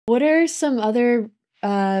What are some other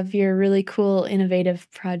of your really cool,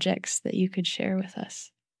 innovative projects that you could share with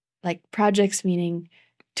us? Like projects meaning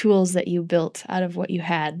tools that you built out of what you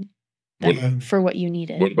had What that for what you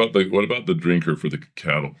needed. what about the drinker for the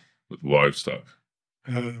cattle with livestock?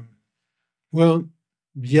 Um, well,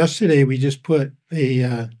 yesterday we just put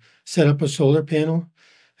set up a solar panel,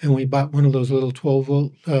 and we bought one of those little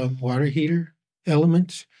 12-volt water heater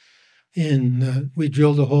elements, and we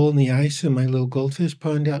drilled a hole in the ice in my little goldfish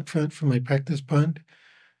pond out front for my practice pond,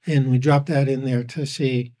 and we dropped that in there to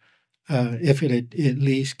see if it'd at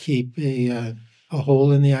least keep a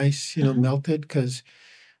hole in the ice, melted, because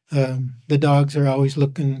the dogs are always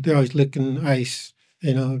looking, they're always licking ice,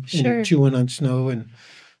 Sure. and chewing on snow,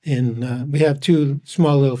 and we have two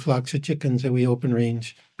small little flocks of chickens that we open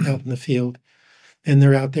range out in the field, and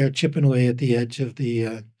they're out there chipping away at the edge of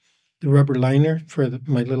the rubber liner for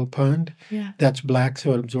my little pond. Yeah. That's black,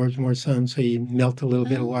 so it absorbs more sun, so you melt a little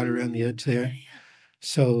bit of water around the edge there. Yeah.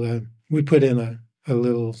 So we put in a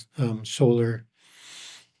little solar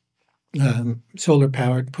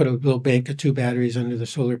powered, put a little bank of 2 batteries under the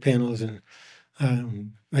solar panels, and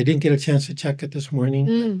I didn't get a chance to check it this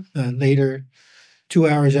morning. Later, 2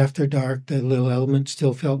 hours after dark, the little element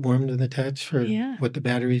still felt warm to the touch for what the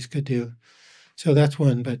batteries could do. So that's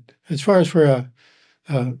one. But as far as for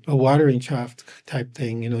a watering trough type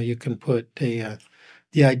thing, you can put the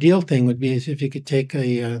ideal thing would be is if you could take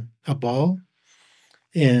a ball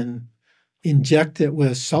and inject it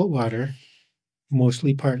with salt water,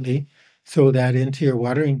 mostly partly, throw that into your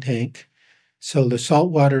watering tank. So the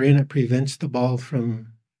salt water in it prevents the ball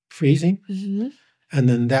from freezing. Mm-hmm. And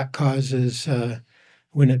then that causes,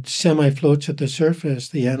 when it semi-floats at the surface,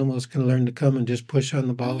 the animals can learn to come and just push on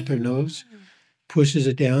the ball with their nose, pushes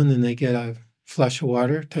it down, and they get a flush of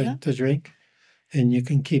water to drink. And you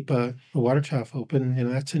can keep a water trough open.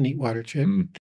 That's a neat water trick.